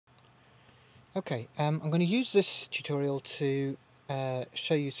Okay, I'm going to use this tutorial to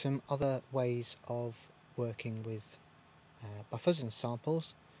show you some other ways of working with buffers and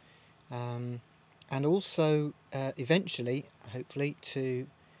samples, and also eventually, hopefully, to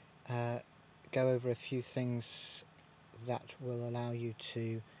go over a few things that will allow you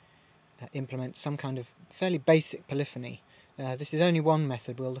to implement some kind of fairly basic polyphony. This is only one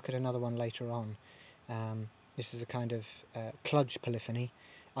method, we'll look at another one later on. This is a kind of kludge polyphony,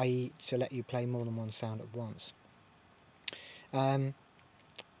 i.e. to let you play more than one sound at once. And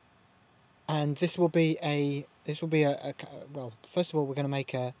this will be well, first of all we're going to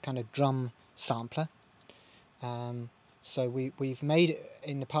make a kind of drum sampler. So we've made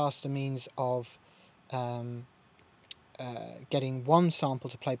in the past a means of getting one sample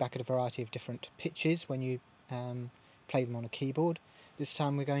to play back at a variety of different pitches when you play them on a keyboard. This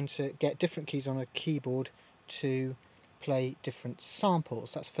time we're going to get different keys on a keyboard to play different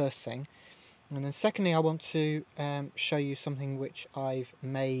samples. That's the first thing. And then secondly, I want to show you something which I've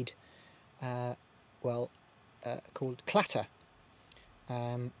made called clatter,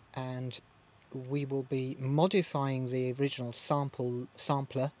 and we will be modifying the original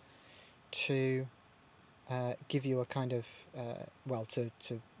sampler to give you a kind of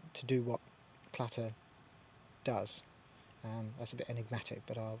to do what clatter does. That's a bit enigmatic,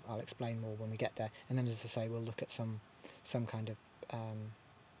 but I'll explain more when we get there. And then, as I say, we'll look at some kind of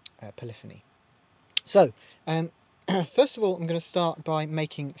polyphony. So, first of all, I'm going to start by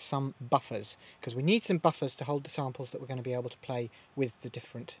making some buffers, because we need some buffers to hold the samples that we're going to be able to play with the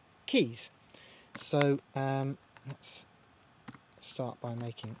different keys. So, let's start by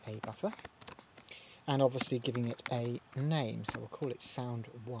making a buffer, and obviously giving it a name. So we'll call it Sound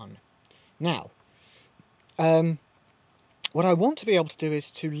 1. Now, what I want to be able to do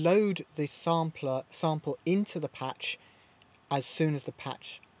is to load the sample into the patch as soon as the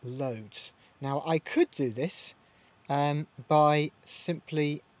patch loads. Now I could do this by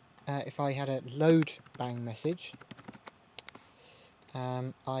simply, if I had a load bang message,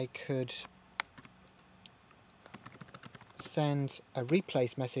 I could send a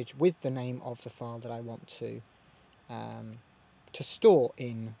replace message with the name of the file that I want to store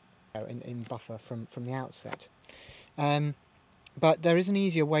in buffer from the outset. But there is an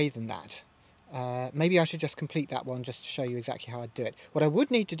easier way than that. Maybe I should just complete that one just to show you exactly how I'd do it. What I would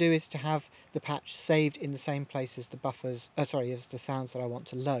need to do is to have the patch saved in the same place as the buffers, as the sounds that I want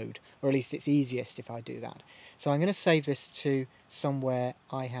to load, or at least it's easiest if I do that. So I'm going to save this to somewhere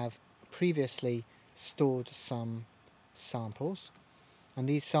I have previously stored some samples, and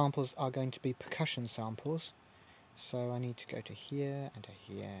these samples are going to be percussion samples. So I need to go to here and to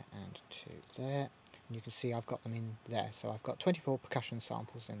here and to there. And you can see I've got them in there. So I've got 24 percussion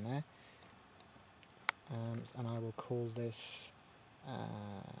samples in there. And I will call this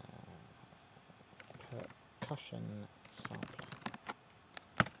percussion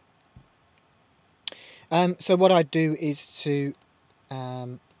sampler. So what I do is to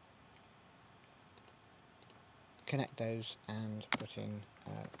connect those and put in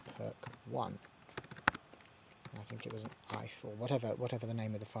perc 1. I think it was an IF or whatever the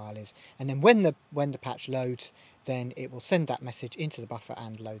name of the file is, and then when the patch loads, then it will send that message into the buffer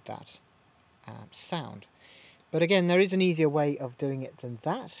and load that sound. But again, there is an easier way of doing it than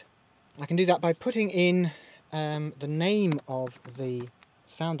that. I can do that by putting in the name of the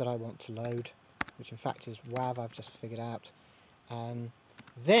sound that I want to load, which in fact is WAV, I've just figured out.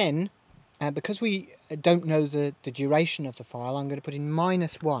 Then, because we don't know the duration of the file, I'm going to put in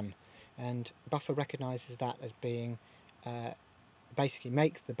 -1. And buffer recognises that as being, basically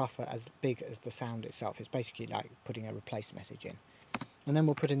makes the buffer as big as the sound itself. It's basically like putting a replace message in. And then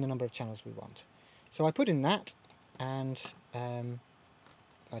we'll put in the number of channels we want. So I put in that, and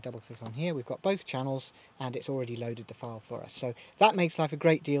if I double click on here, we've got both channels, and it's already loaded the file for us. So that makes life a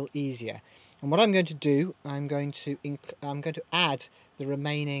great deal easier. And what I'm going to do, I'm going to add the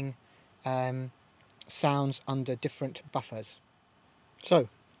remaining sounds under different buffers. So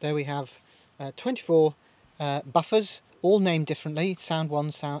there we have 24 buffers, all named differently, sound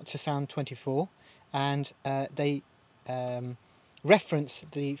 1 to sound 24, and they reference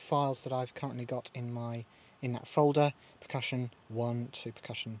the files that I've currently got in that folder, percussion 1 to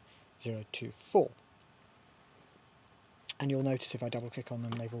percussion 024. And you'll notice if I double click on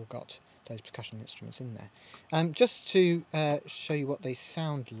them, they've all got those percussion instruments in there. Just to show you what they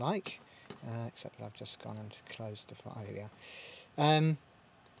sound like, except that I've just gone and closed the file. Here we are.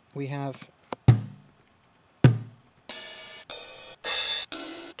 We have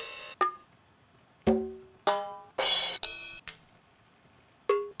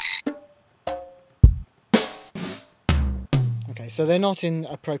so they're not in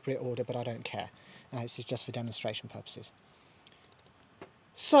appropriate order, but I don't care. This is just for demonstration purposes.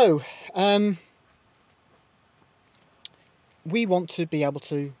 So, we want to be able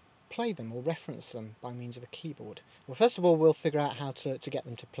to play them or reference them by means of a keyboard. Well, first of all, we'll figure out how to get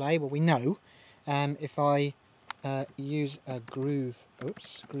them to play. Well, we know if I use a groove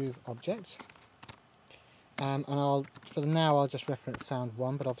object, and for now I'll just reference sound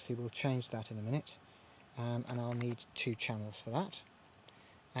 1, but obviously we'll change that in a minute, and I'll need 2 channels for that.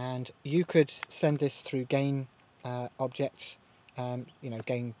 And you could send this through gain objects,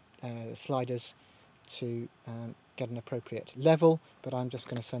 gain sliders to get an appropriate level, but I'm just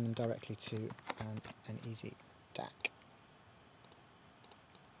going to send them directly to an easy DAC.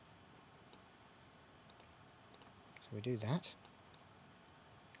 So we do that.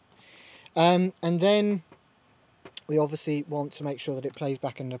 And then we obviously want to make sure that it plays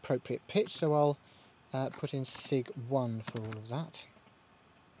back in an appropriate pitch, so I'll put in sig 1 for all of that.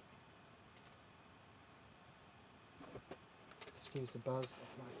 Excuse the buzz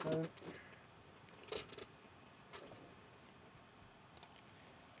of my phone.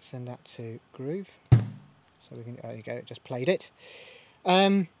 Send that to groove, so we can, there you go, it just played it.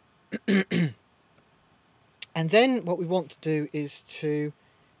 And then what we want to do is to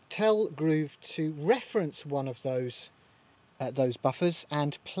tell groove to reference one of those buffers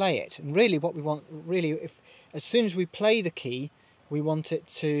and play it. And really what we want, as soon as we play the key, we want it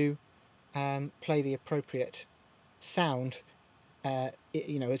to play the appropriate sound as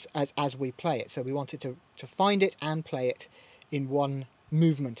we play it. So we want it to find it and play it in one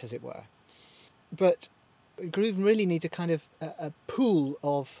movement, as it were. But groove really needs a kind of a pool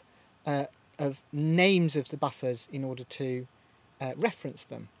of names of the buffers in order to reference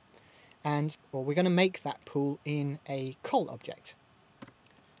them. And we're going to make that pool in a col object.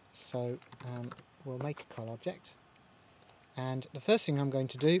 So we'll make a col object. And the first thing I'm going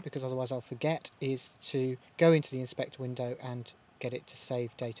to do, because otherwise I'll forget, is to go into the inspector window and get it to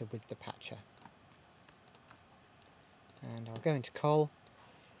save data with the patcher. And I'll go into col,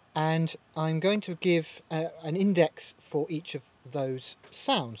 and I'm going to give an index for each of those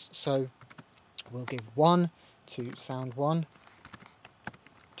sounds. So we'll give 1 to sound 1,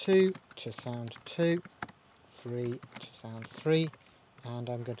 2 to sound 2, 3 to sound 3, and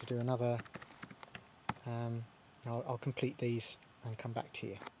I'm going to do another, I'll complete these and come back to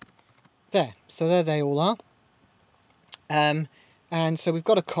you. There, so there they all are. And so we've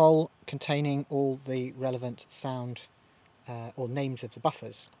got a col containing all the relevant sound or names of the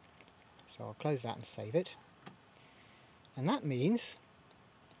buffers. So I'll close that and save it. And that means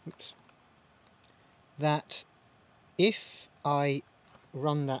that if I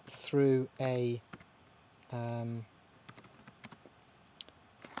run that through a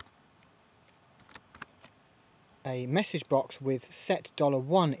message box with set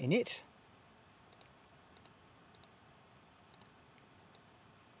 $1 in it,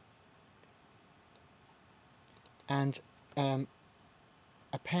 and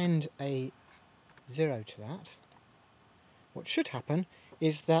append a 0 to that, what should happen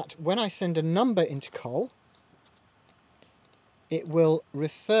is that when I send a number into col, it will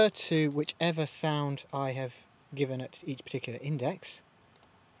refer to whichever sound I have given at each particular index,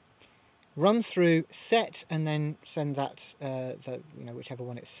 run through set, and then send that whichever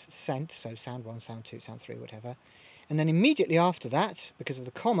one it's sent, so sound 1, sound 2, sound 3, whatever, and then immediately after that, because of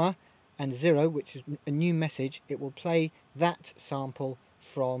the comma and 0, which is a new message, it will play that sample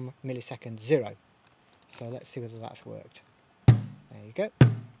from millisecond 0. So let's see whether that's worked. There you go.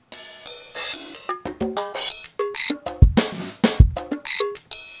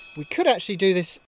 We could actually do this